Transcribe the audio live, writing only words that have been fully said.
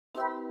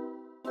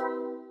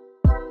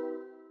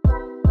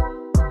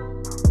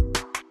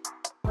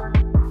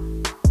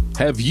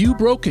Have you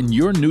broken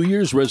your New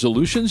Year's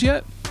resolutions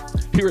yet?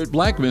 Here at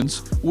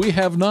Blackmon's, we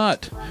have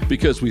not,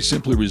 because we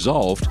simply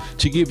resolved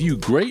to give you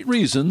great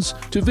reasons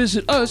to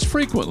visit us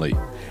frequently.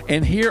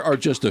 And here are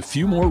just a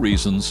few more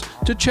reasons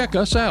to check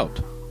us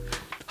out.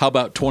 How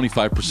about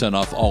 25%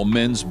 off all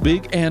men's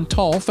big and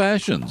tall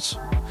fashions?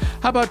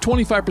 How about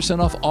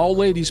 25% off all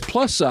ladies'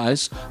 plus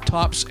size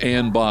tops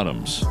and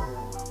bottoms?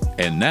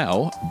 And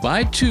now,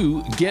 buy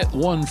two, get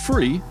one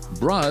free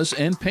bras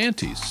and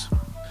panties.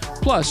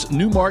 Plus,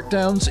 new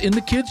markdowns in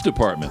the kids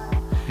department.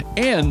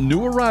 And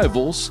new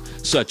arrivals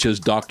such as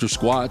Dr.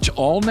 Squatch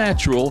All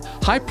Natural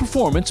High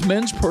Performance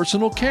Men's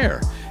Personal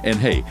Care. And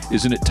hey,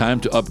 isn't it time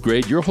to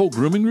upgrade your whole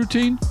grooming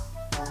routine?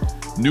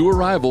 New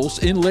arrivals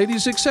in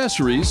ladies'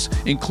 accessories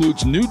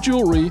includes new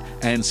jewelry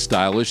and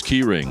stylish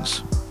key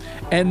rings.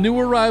 And new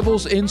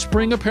arrivals in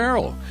spring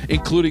apparel,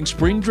 including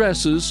spring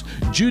dresses,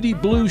 Judy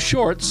blue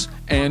shorts,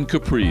 and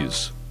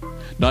capris.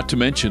 Not to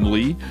mention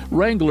Lee,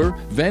 Wrangler,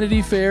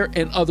 Vanity Fair,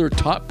 and other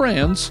top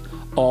brands,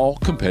 all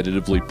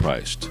competitively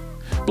priced.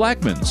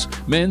 Blackmon's,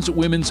 men's,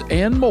 women's,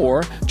 and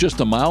more, just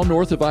a mile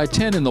north of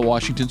I-10 in the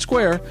Washington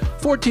Square,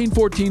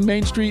 1414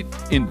 Main Street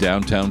in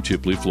downtown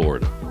Chipley,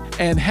 Florida.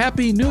 And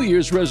Happy New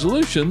Year's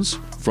resolutions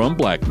from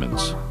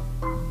Blackmon's.